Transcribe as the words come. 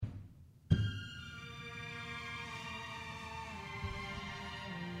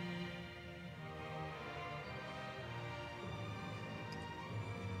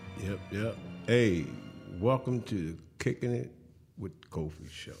Yep. Hey, welcome to the Kicking It with Kofi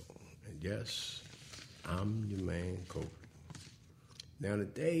show. And yes, I'm your man, Kofi. Now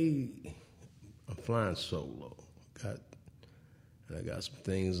today, I'm flying solo. I got some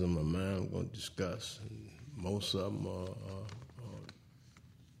things on my mind I'm going to discuss. And most of them are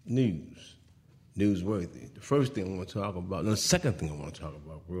newsworthy. The first thing I want to talk about, and the second thing I want to talk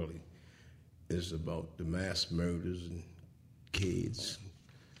about really, is about the mass murders and kids.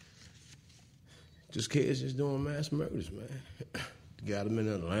 Kids just doing mass murders, man. Got them in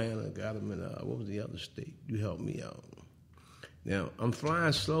Atlanta, got them in, what was the other state? You help me out. Now, I'm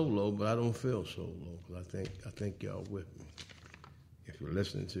flying solo, but I don't feel solo, because I think y'all with me. If you're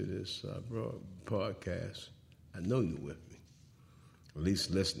listening to this podcast, I know you're with me. At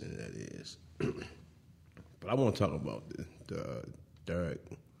least listening, that is. But I want to talk about the Derek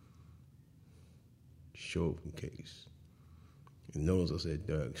Chauvin case. And notice I said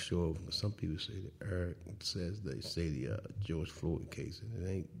Derek Chauvin, because some people say that Eric says they say the George Floyd case, and it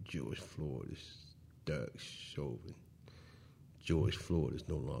ain't George Floyd, it's Derek Chauvin. George Floyd is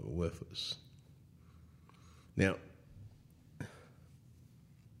no longer with us. Now, I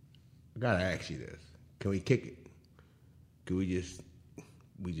gotta ask you this: can we kick it? Can we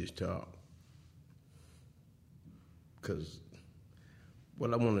just talk? Because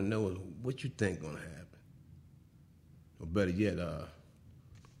what I want to know is what you think gonna happen. Or better yet,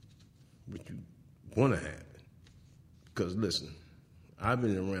 what you want to happen. Because listen, I've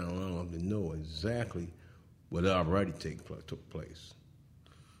been around long enough to know exactly what already took place.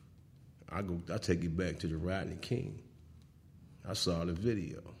 I take you back to the Rodney King. I saw the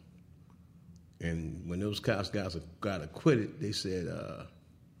video. And when those cops got acquitted, they said,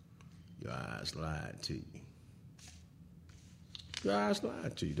 your eyes lied to you. Your eyes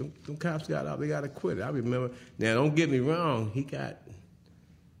lied to you. Them cops got out, they got acquitted. I remember. Now, don't get me wrong, he got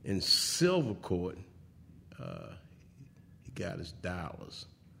in civil court, he got his dollars.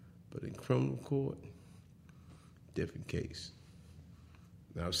 But in criminal court, different case.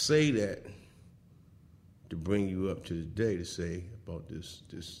 Now, I say that to bring you up to the day to say about this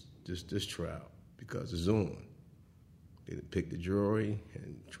trial, because it's on. They picked the jury,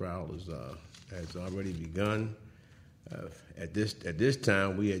 and the trial has already begun. At this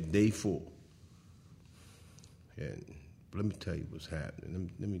time, we at day 4, and let me tell you what's happening.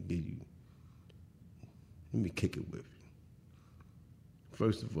 Let me kick it with you.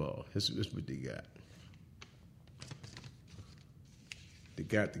 First of all, this is what they got. They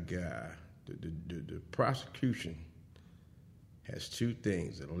got the guy. The prosecution has 2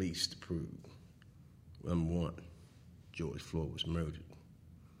 things at least to prove. Number 1, George Floyd was murdered.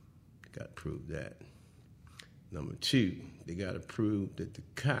 They got to prove that. Number 2, they got to prove that the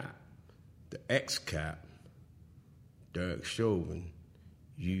cop, the ex-cop, Derek Chauvin,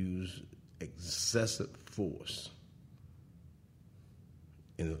 used excessive force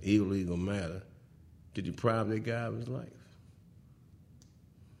in an illegal manner to deprive that guy of his life.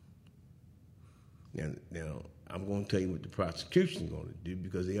 Now I'm going to tell you what the prosecution is going to do,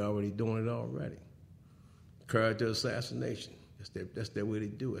 because they're already doing it already. Character assassination. That's their way to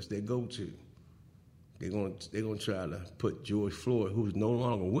do it. That's their go-to. They're going to try to put George Floyd, who's no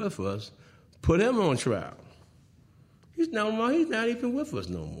longer with us, put him on trial. He's not even with us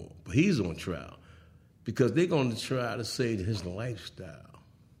no more, but he's on trial because they're going to try to say that his lifestyle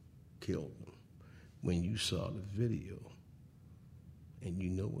killed him. When you saw the video and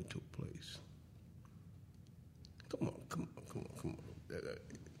you know what took place. Come on.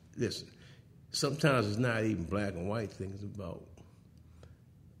 Listen, sometimes it's not even black and white things about.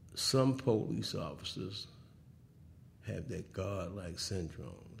 Some police officers have that godlike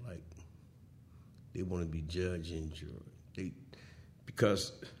syndrome, like they want to be judge and jury.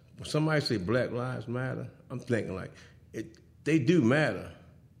 Because when somebody say Black Lives Matter, I'm thinking like they do matter,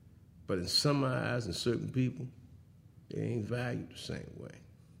 but in some eyes and certain people, they ain't valued the same way.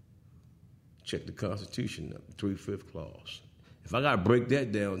 Check the Constitution up, 3/5 clause. If I got to break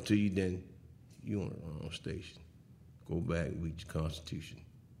that down to you, then you're on the wrong station. Go back and read your Constitution,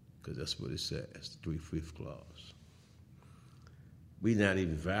 because that's what it says, the 3/5 clause. We not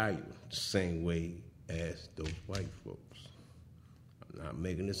even valued the same way as those white folks. I'm not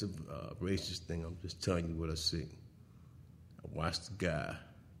making this a racist thing. I'm just telling you what I see. I watched the guy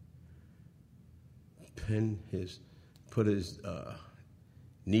put his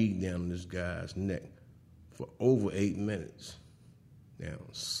knee down this guy's neck for over 8 minutes. Now,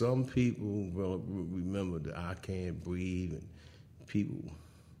 some people will remember the I can't breathe, and people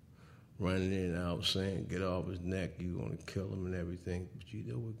running in and out saying, get off his neck, you're going to kill him and everything. But you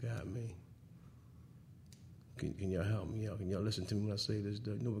know what got me? Can y'all help me out? Can y'all listen to me when I say this?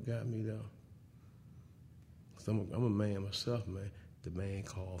 You know what got me though? I'm a man myself, man. The man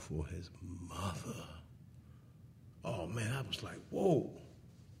called for his mother. Oh man, I was like, whoa.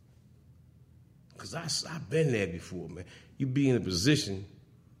 Because I've been there before, man. You be in a position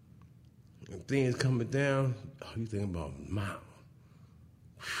and things coming down, you think about mom.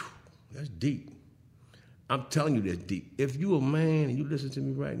 Whew, that's deep. I'm telling you that's deep. If you a man and you listen to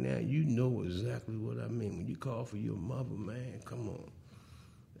me right now, you know exactly what I mean. When you call for your mother, man, come on.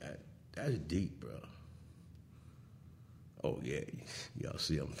 That's deep, bro. Oh, yeah, y'all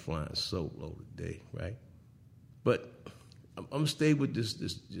see I'm flying solo today, right? But I'm going to stay with this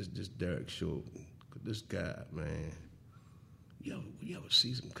Derek Chauvin. This guy, man, you ever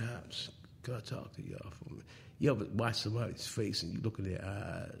see some cops? Can I talk to y'all for a minute? You ever watch somebody's face and you look in their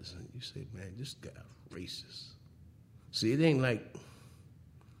eyes and you say, man, this guy's racist. See, it ain't like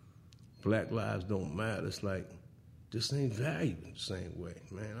Black lives don't matter. It's like this ain't valued the same way,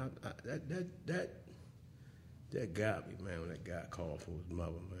 man. That got me, man, when that guy called for his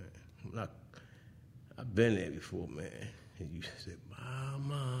mother, man. I've been there before, man. And you said,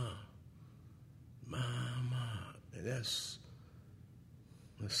 Mama. And that's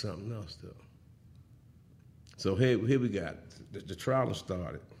something else, though. So here we got the trial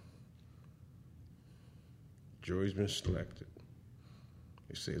started. Jury's been selected.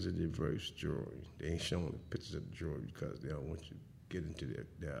 It says a diverse jury. They ain't showing the pictures of the jury because they don't want you to get into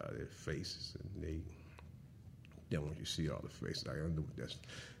their faces, and they don't want you to see all the faces. I don't know what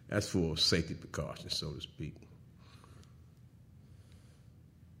that's for safety precautions, so to speak.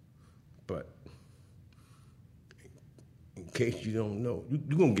 But in case you don't know,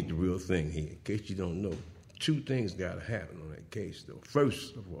 you're going to get the real thing here. In case you don't know, two things got to happen on that case, though.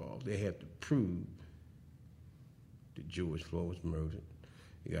 First of all, they have to prove that George Floyd was murdered.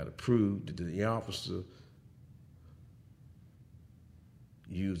 They got to prove that the officer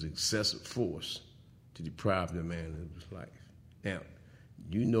used excessive force to deprive the man of his life. Now,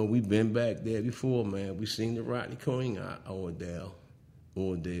 you know we've been back there before, man. We seen the Rodney King ordeal,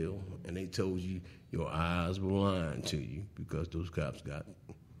 and they told you your eyes were lying to you because those cops got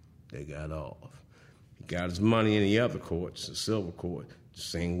off. He got his money in the other courts, the Silver Court, the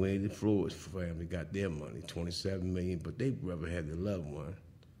same way the Floyd family got their money, $27 million, but they'd rather have their loved one.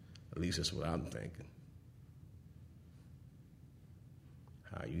 At least that's what I'm thinking.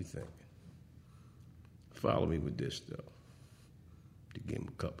 How you thinking? Follow me with this, though. They give him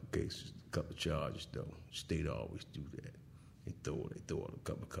a couple cases, a couple charges, though. State always do that. They throw out a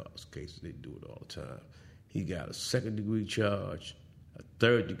couple of cases. They do it all the time. He got a second-degree charge,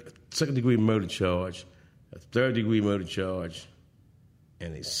 second-degree murder charge, a third-degree murder charge,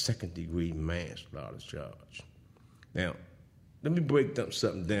 and a second-degree manslaughter charge. Now, let me break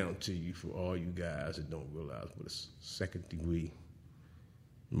something down to you for all you guys that don't realize what a second-degree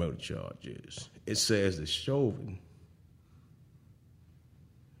murder charge is. It says that Chauvin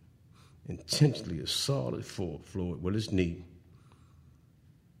intentionally assaulted Floyd with his knee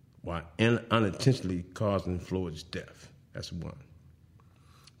while unintentionally causing Floyd's death. That's one.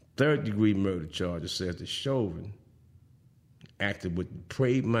 Third-degree murder charge says that Chauvin acted with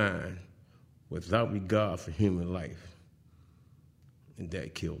depraved mind without regard for human life, and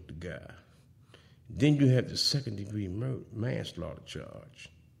that killed the guy. Then you have the second-degree manslaughter charge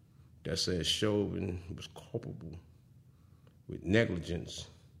that says Chauvin was culpable with negligence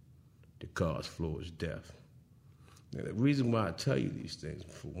to cause Floyd's death. Now, the reason why I tell you these things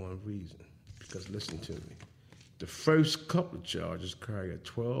is for one reason, because listen to me. The first couple of charges carry a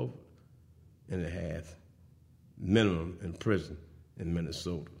 12 and a half minimum in prison in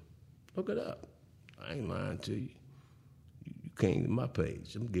Minnesota. Look it up. I ain't lying to you. You came to my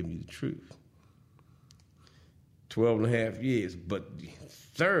page. I'm giving you the truth. 12 and a half years. But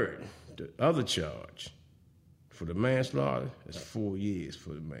the other charge for the manslaughter is 4 years for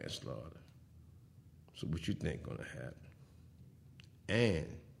the manslaughter. So what you think gonna happen? And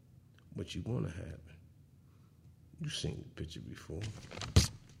what you wanna happen? You've seen the picture before.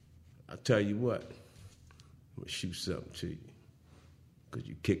 I tell you what, I'm gonna shoot something to you, because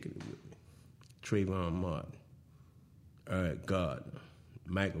you're kicking it with me. Trayvon Martin, Eric Gardner,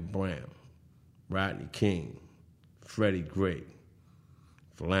 Michael Brown, Rodney King, Freddie Gray,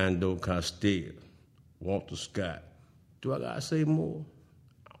 Philando Castile, Walter Scott. Do I gotta say more?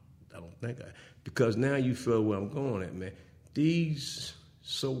 I don't think because now you feel where I'm going at, man. These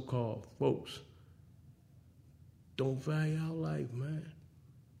so-called folks don't value our life, man.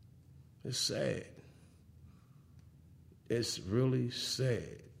 It's sad. It's really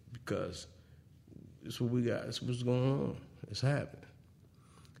sad because it's what we got. It's what's going on. It's happening.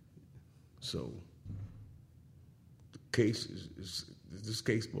 So this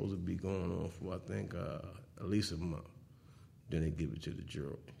case supposed to be going on for, I think, at least a month. Then they give it to the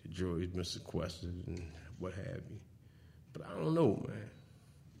jury. The jury's been sequestered and what have you. But I don't know, man.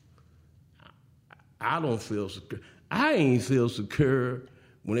 I don't feel secure. I ain't feel secure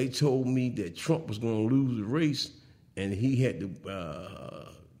when they told me that Trump was going to lose the race and he had to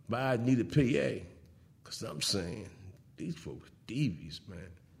Biden needed PA. Because I'm saying, these folks devious, man.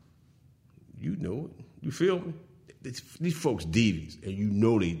 You know it. You feel me? These folks devious, and you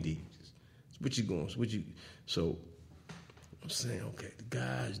know they devious. So I'm saying, okay, the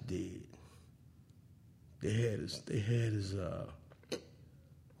guy's dead. They had his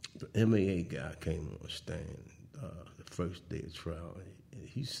the MAA guy came on stand the first day of trial, and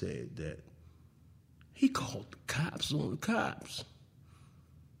he said that he called the cops on the cops.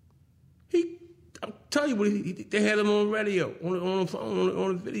 I'll tell you what, they had him on radio, on the phone,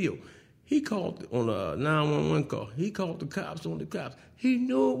 on the video. He called on a 911 call. He called the cops on the cops. He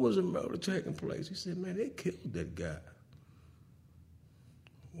knew it was a murder taking place. He said, man, they killed that guy.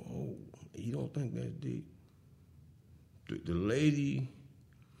 Whoa, you don't think that's deep? The lady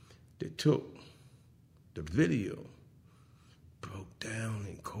that took the video broke down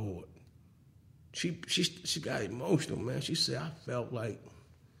in court. She got emotional, man. She said, I felt like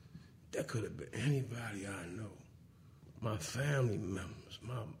that could have been anybody I know. My family members.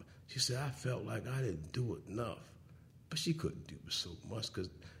 She said, I felt like I didn't do enough. But she couldn't do so much because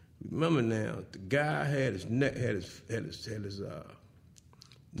remember now, the guy had his neck, had his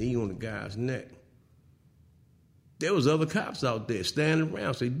knee on the guy's neck. There was other cops out there standing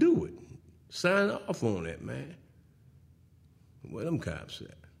around. Say, do it. Sign off on that, man. Where them cops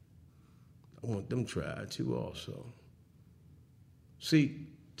at? I want them tried too also. See,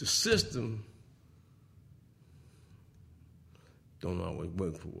 the system don't always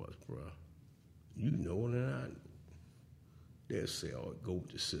work for us, bro. You know it and I know. They'll say, oh, go with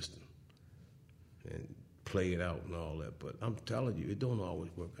the system and play it out and all that. But I'm telling you, it don't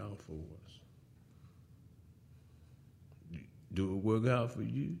always work out for us. Do it work out for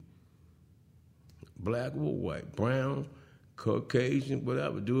you? Black or white, brown, Caucasian,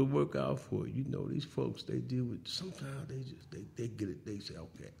 whatever, do it work out for you? You know, these folks, they deal with, sometimes they get it, they say,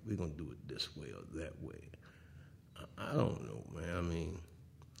 okay, we're going to do it this way or that way. I don't know, man. I mean,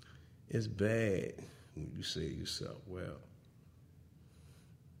 it's bad when you say to yourself, well,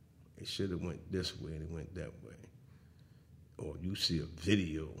 it should have went this way and it went that way. Or you see a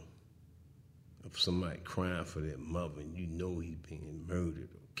video of somebody crying for their mother and you know he's being murdered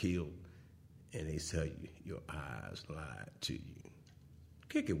or killed, and they tell you your eyes lied to you.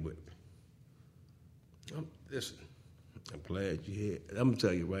 Kick it with me. Listen, I'm glad you're here. I'm going to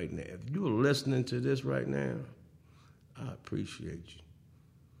tell you right now, if you are listening to this right now, I appreciate you.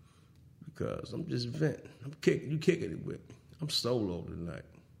 Because I'm just venting. You kicking it with me. I'm solo tonight.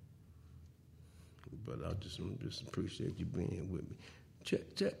 But I just appreciate you being here with me.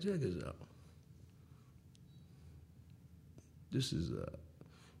 Check this out. This is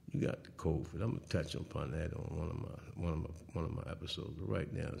you got the COVID. I'm gonna touch upon that on one of my episodes. But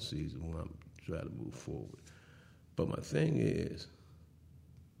right now, season one, I'm trying to move forward. But my thing is,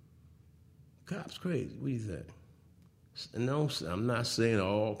 cops crazy. What do you think? No, I'm not saying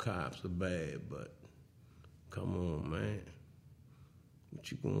all cops are bad, but come on, man. What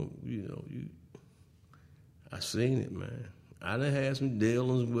you gonna, I seen it, man. I done had some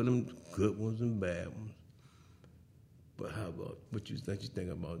dealings with them, good ones and bad ones. But how about what you think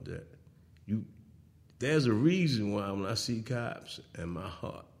about that? There's a reason why when I see cops and my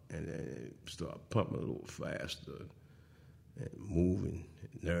heart and then start pumping a little faster and moving,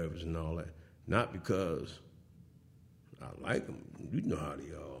 and nervous and all that. Not because I like them. You know how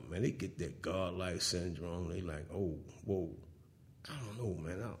they are, man. They get that godlike syndrome. They like, oh, whoa. I don't know,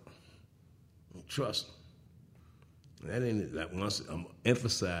 man. I don't trust them. That ain't like once I'm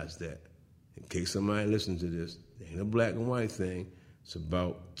emphasize that in case somebody listens to this. It ain't a black and white thing. It's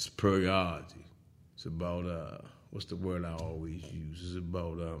about superiority. It's about what's the word I always use? It's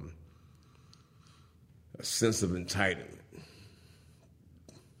about a sense of entitlement.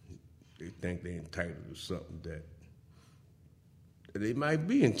 They think they're entitled to something that they might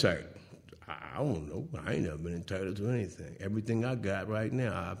be entitled. I don't know. I ain't never been entitled to anything. Everything I got right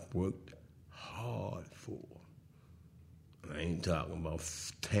now, I've worked hard for. I ain't talking about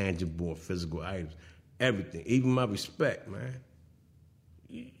tangible or physical items. Everything, even my respect, man.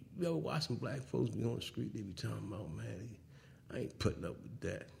 You ever watch some black folks be on the street, they be talking about, man, I ain't putting up with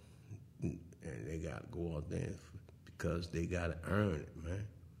that. And they got to go out there because they got to earn it, man.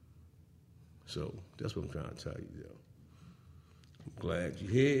 So that's what I'm trying to tell you, though. I'm glad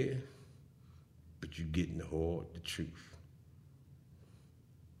you're here. but you getting the whole the truth.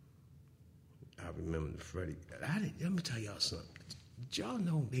 I remember the Freddie. Let me tell y'all something. Did y'all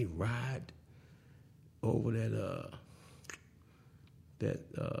know they ride over the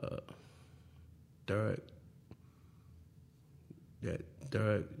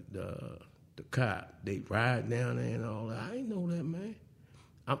cop? They ride down there and all that. I ain't know that, man.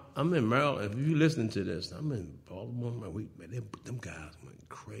 I'm in Maryland. If you listening to this, I'm in Baltimore. Man, them guys went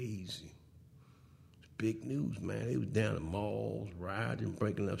crazy. It's big news, man. They was down at malls, riding,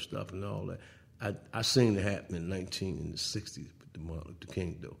 breaking up stuff and all that. I seen it happen in the 60s with the Martin Luther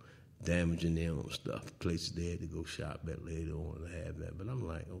King, though, damaging their own stuff, places they had to go shop at later on and have that. But I'm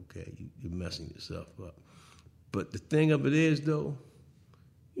like, okay, you're messing yourself up. But the thing of it is, though,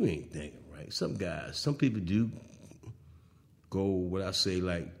 you ain't thinking right. Some people do go, what I say,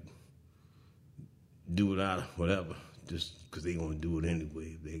 like, do it out of whatever, just because they going to do it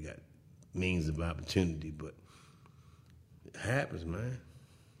anyway. They got means of opportunity, but it happens, man.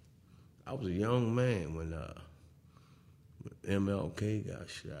 I was a young man when MLK got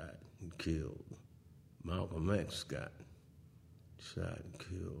shot and killed. Malcolm X got shot and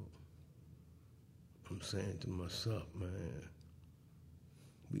killed. I'm saying to myself, man,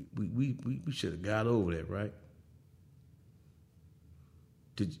 we should have got over that, right?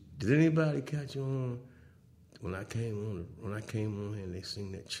 Did anybody catch on when I came on here and they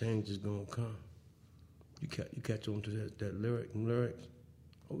sing that change is gonna come? You catch on to that lyrics?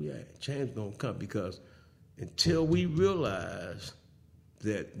 Oh yeah, change gonna come, because until we realize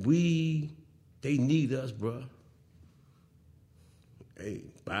that they need us, bruh. Hey,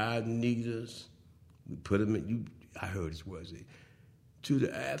 Biden needs us. We put them in. I heard his words. He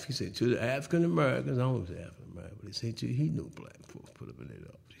said to the African Americans, I don't say African American, but he said he knew black folks put them in it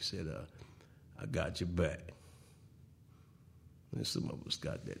up. He said, I got your back. And some of us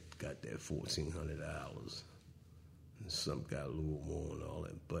got that $1,400. And some got a little more and all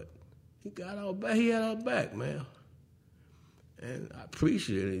that. But he got our back. He had our back, man. And I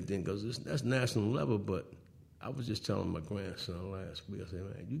appreciate anything, because that's national level. But I was just telling my grandson last week, I said,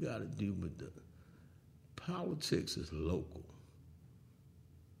 man, you got to do with the politics is local.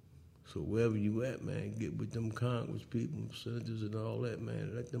 So wherever you at, man, get with them Congress people, senators and all that,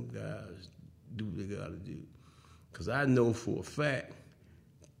 man. Let them guys do what they got to do. Because I know for a fact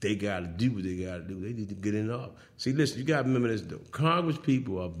they got to do what they got to do. They need to get in office. See, listen, you got to remember this, though. Congress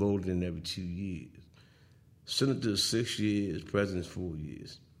people are voted in every 2 years. Senators 6 years, presidents 4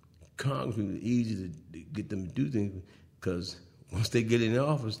 years. Congress people, it's easy to get them to do things, because once they get in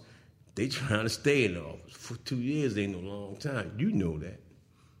office, they trying to stay in office. For 2 years ain't no long time. You know that.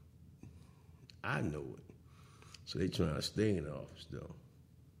 I know it. So they trying to stay in office, though.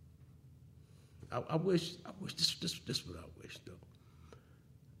 I wish this what I wish, though.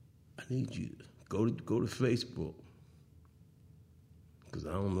 I need you to go to Facebook, because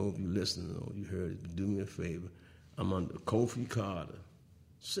I don't know if you listened or you heard it, but do me a favor. I'm under Kofi Carter.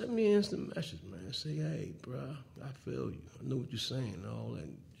 Send me an instant message, man. Say, hey, bro, I feel you. I know what you're saying and all that.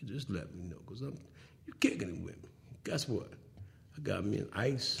 Just let me know, because you kicking it with me. Guess what? I got me an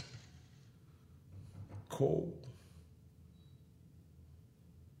ice cold.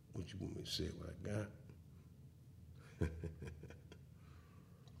 What you want me to say? What I got?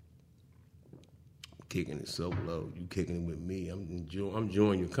 Kicking it so low. You kicking it with me. I'm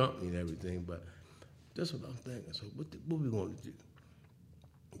enjoying your company and everything. But that's what I'm thinking. So what we going to do?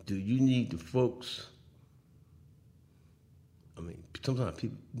 Do you need the folks? I mean, sometimes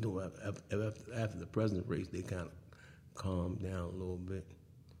people, after the president race, they kind of calm down a little bit.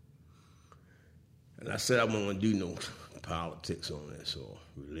 And I said I won't do no politics on this or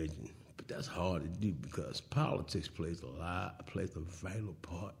religion, but that's hard to do, because politics plays a vital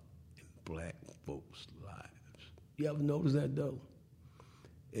part in black folks' lives. You ever notice that, though?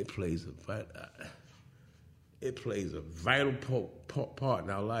 It plays a vital part in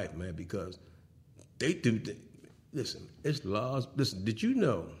our life, man, because they do. Listen, it's laws. Listen, did you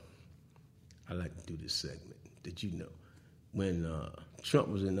know? I like to do this segment. Did you know when Trump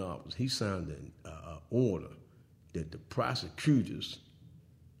was in office, he signed an order that the prosecutors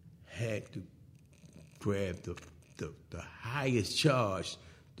had to grab the highest charge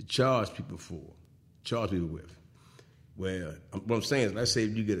to charge people with. Where what I'm saying is, let's say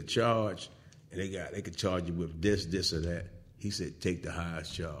if you get a charge and they could charge you with this, or that. He said, take the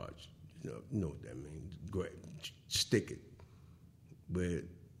highest charge. You know what that means. Grab, stick it. But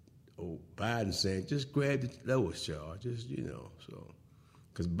Biden said, just grab the lowest charge. Just, so.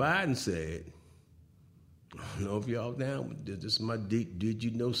 Because Biden said, I don't know if y'all down with this. This is my Did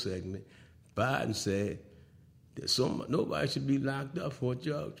You Know segment. Biden said that nobody should be locked up for a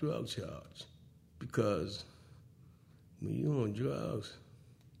drug charge. Because when you're on drugs,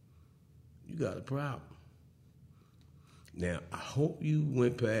 you got a problem. Now, I hope you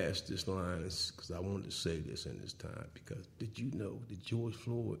went past this line because I wanted to say this in this time. Because did you know that George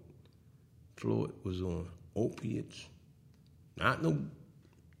Floyd was on opiates? Not no,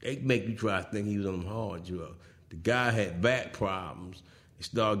 they make you try to think he was on them hard drugs. The guy had back problems. He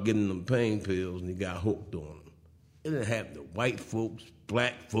started getting them pain pills and he got hooked on them. It didn't happen to white folks,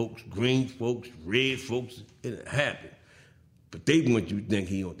 black folks, green folks, red folks. It didn't happen. But they want you to think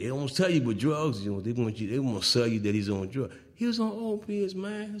he on. They don't tell you what drugs he's on. They want to sell you that he's on drugs. He was on opiates,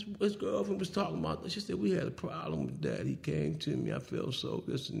 man. His girlfriend was talking about this. She said, we had a problem with that. He came to me. I felt so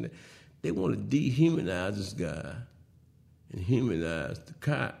this and that. They want to dehumanize this guy and humanize the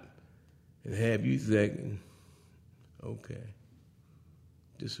cop and have you thinking, okay,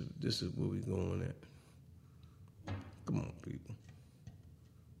 this is where we going at. Come on, people.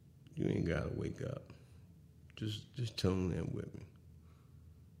 You ain't got to wake up. Just tune in with me.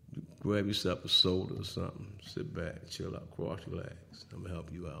 You grab yourself a soda or something. Sit back, chill out, cross your legs. I'm going to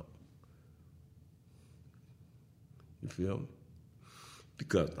help you out. You feel me?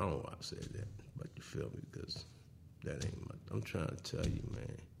 Because, I don't know why I said that, but you feel me? Because that ain't my, I'm trying to tell you,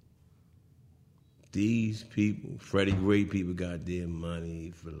 man. These people, Freddie Gray people got their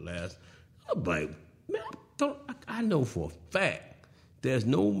money for the last, I'm like, man, I know for a fact, there's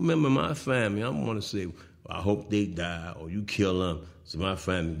no member of my family, I'm going to say, I hope they die or you kill them so my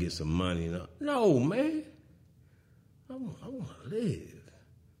family gets some money. No, man. I want to live.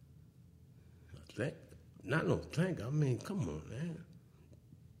 I mean, come on, man.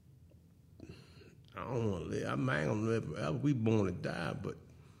 I don't want to live. I ain't going to live forever. We born to die, but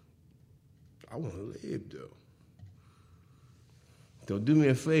I want to live, though. So do me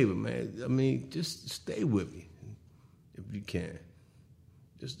a favor, man. I mean, just stay with me if you can.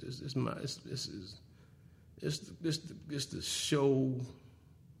 This is the show,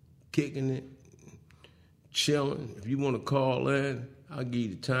 kicking it, chilling. If you want to call in, I'll give you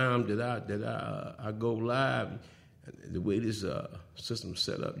the time that I go live. The way this system's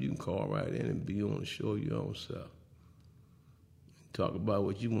set up, you can call right in and be on the show your own self. Talk about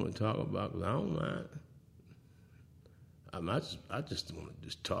what you want to talk about, because I don't mind. I just want to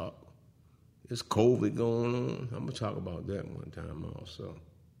just talk. There's COVID going on. I'm going to talk about that one time also.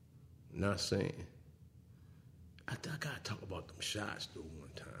 Not saying. I got to talk about them shots, though, one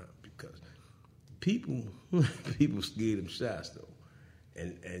time, because people scared of them shots, though.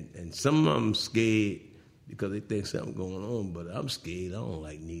 And some of them scared because they think something going on, but I'm scared. I don't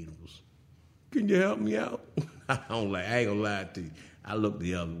like needles. Can you help me out? I ain't gonna lie to you. I look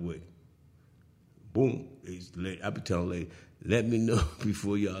the other way. Boom. I be telling lady, let me know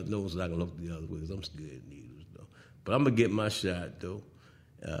before y'all know so I can look the other way, because I'm scared of needles, though. But I'm going to get my shot, though.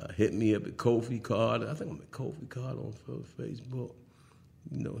 Hit me up at Kofi Carter. I think I'm at Kofi Carter on Facebook.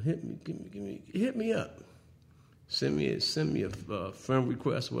 You know, hit me up. Send me a friend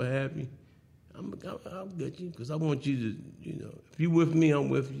request, what have you. I'll get you, because I want you to, you know, if you with me, I'm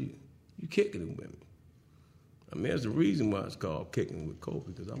with you. You kicking it with me. I mean, there's a reason why it's called Kicking With Kofi,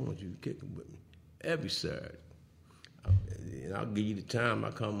 because I want you to kick it with me every Saturday. And I'll give you the time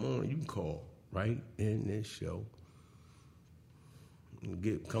I come on, and you can call right in this show.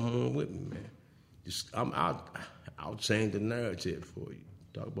 Come on with me, man. I'll change the narrative for you.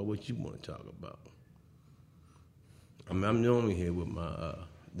 Talk about what you want to talk about. I mean, I'm normally here with my,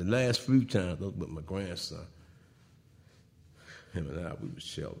 the last few times I was with my grandson. Him and I, we was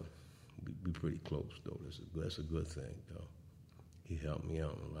chilling. We pretty close, though. That's a good thing, though. He helped me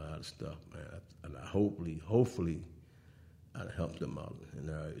out on a lot of stuff, man. And I hopefully, I helped him out in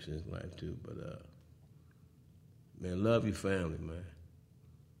areas in his life, too. But, man, love your family, man.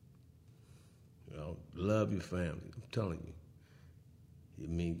 You know, love your family. I'm telling you. I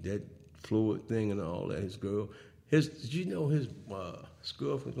mean, that Floyd thing and all that, his girl, did you know his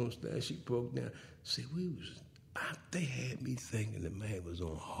girlfriend on stage, she broke down. See, they had me thinking the man was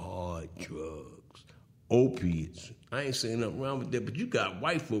on hard drugs, opiates. I ain't saying nothing wrong with that, but you got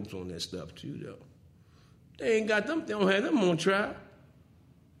white folks on that stuff too, though. They ain't got them, they don't have them on trial.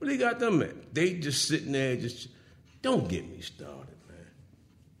 Where they got them at? They just sitting there, don't get me started, man.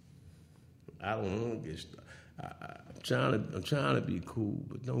 I don't want to get started. I'm trying to be cool,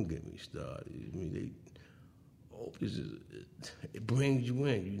 but don't get me started. I mean, it brings you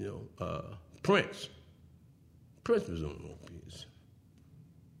in, you know. Prince was on opiates.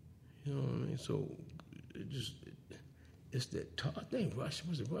 You know what I mean? So it's that talk. I think Rush,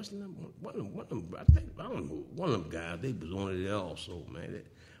 was it Rush? One of them, I don't know, one of them guys, they was on it also, man. That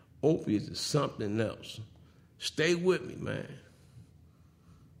opiates is something else. Stay with me, man.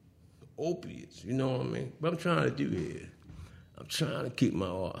 opiates, you know what I mean? What I'm trying to do here, I'm trying to keep my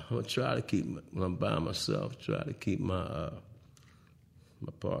art. I'm going to try to keep, when I'm by myself, try to keep my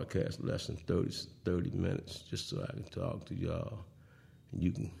podcast less than 30 minutes, just so I can talk to y'all. And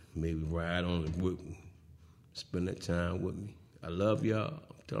you can maybe ride on it with me, spend that time with me. I love y'all.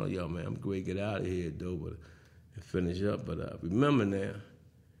 I'm telling y'all, man, I'm going to get out of here, though, and finish up. But remember now,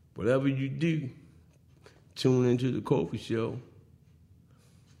 whatever you do, tune into the Kofi Show.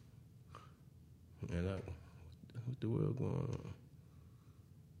 And what the world going on?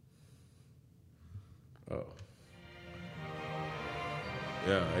 Oh.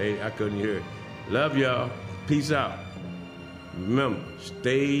 Yeah, hey, I couldn't hear it. Love y'all. Peace out. Remember,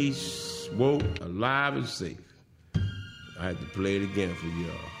 stay woke, alive, and safe. I had to play it again for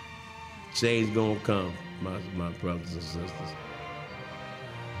y'all. Change gonna come, my brothers and sisters.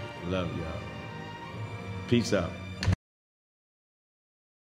 Love y'all. Peace out.